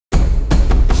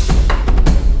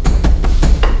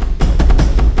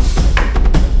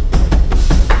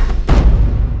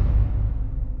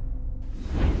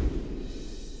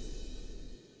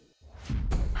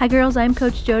Hi girls, I'm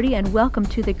Coach Jody and welcome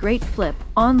to The Great Flip,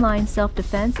 online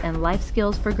self-defense and life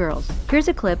skills for girls. Here's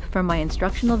a clip from my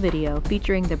instructional video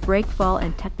featuring the break fall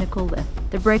and technical lift.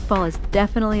 The break fall is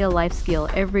definitely a life skill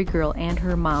every girl and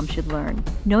her mom should learn.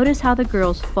 Notice how the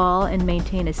girls fall and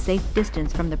maintain a safe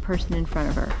distance from the person in front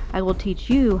of her. I will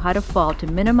teach you how to fall to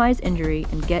minimize injury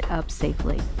and get up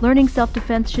safely. Learning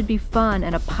self-defense should be fun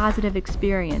and a positive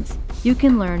experience. You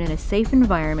can learn in a safe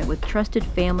environment with trusted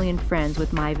family and friends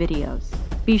with my videos.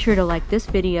 Be sure to like this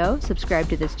video, subscribe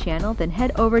to this channel, then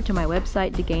head over to my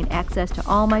website to gain access to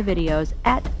all my videos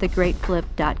at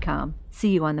thegreatflip.com. See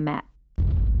you on the mat.